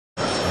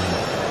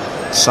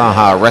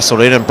Saha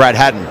wrestled in, and Brad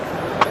Haddin,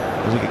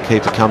 the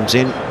wicketkeeper, comes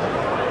in.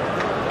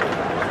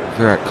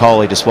 Virat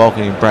Kohli just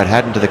welcoming Brad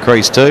Haddin to the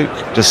crease too,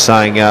 just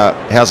saying,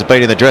 how's it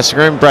been in the dressing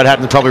room? Brad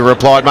Haddin probably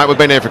replied, mate, we've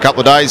been here for a couple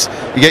of days,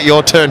 you get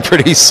your turn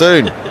pretty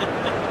soon.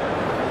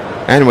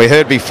 And we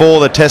heard before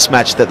the test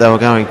match that they were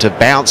going to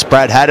bounce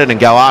Brad Haddin and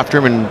go after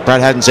him, and Brad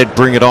Haddin said,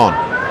 bring it on.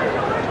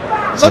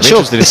 So I'm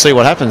interested to see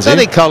what happens. I don't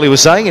think Kohli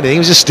was saying anything, he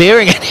was just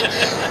staring at him.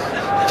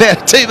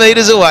 About 2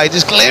 metres away,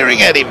 just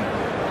glaring at him.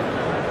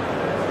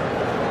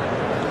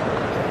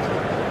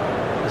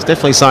 He's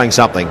definitely saying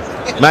something.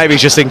 Maybe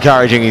he's just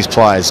encouraging his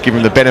players,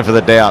 giving them the benefit of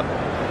the doubt.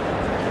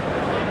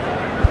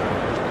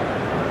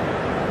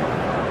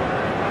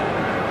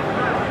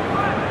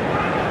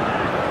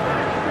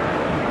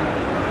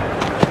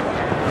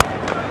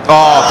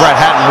 Oh, Brad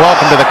Haddin,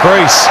 welcome to the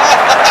crease.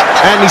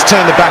 And he's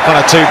turned the back on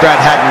it too, Brad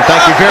Haddin.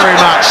 Thank you very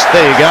much.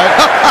 There you go.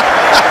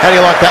 How do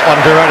you like that one,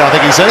 Virat? I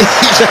think he said.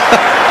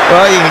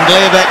 Well, you can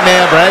glare back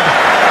now, Brad.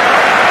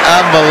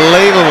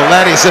 Unbelievable.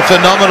 That is a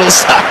phenomenal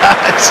start.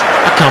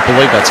 I can't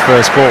believe that's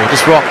first ball.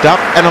 Just rocked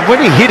up, and when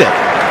he hit it,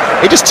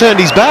 he just turned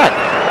his back.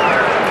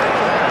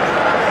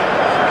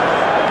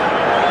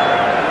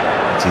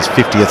 It's his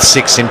 50th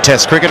six in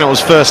Test cricket, and it was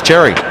first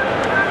cherry.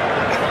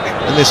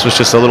 And this was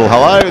just a little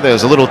hello. There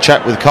was a little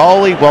chat with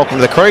Kohli. Welcome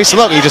to the crease.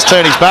 And look, he just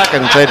turned his back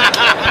and said,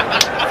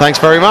 thanks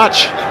very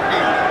much.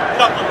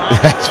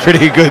 That's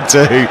pretty good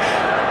too.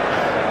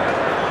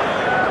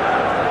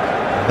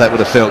 That would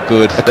have felt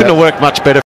good. It couldn't have worked much better.